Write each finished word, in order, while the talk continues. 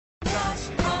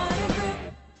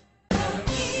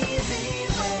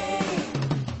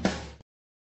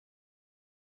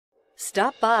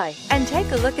Stop by and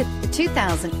take a look at the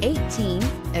 2018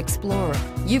 Explorer.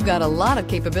 You've got a lot of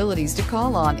capabilities to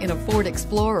call on in a Ford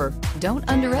Explorer. Don't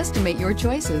underestimate your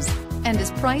choices, and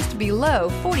is priced below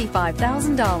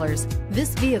 $45,000.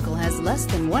 This vehicle has less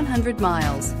than 100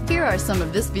 miles. Here are some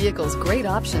of this vehicle's great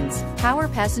options: power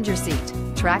passenger seat,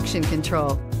 traction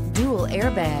control, dual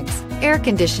airbags, air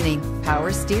conditioning,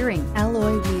 power steering,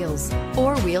 alloy wheels,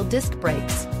 four-wheel disc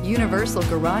brakes, universal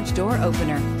garage door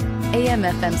opener,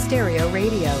 AM/FM stereo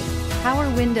radio, power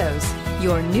windows.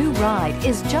 Your new ride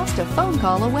is just a phone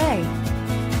call away.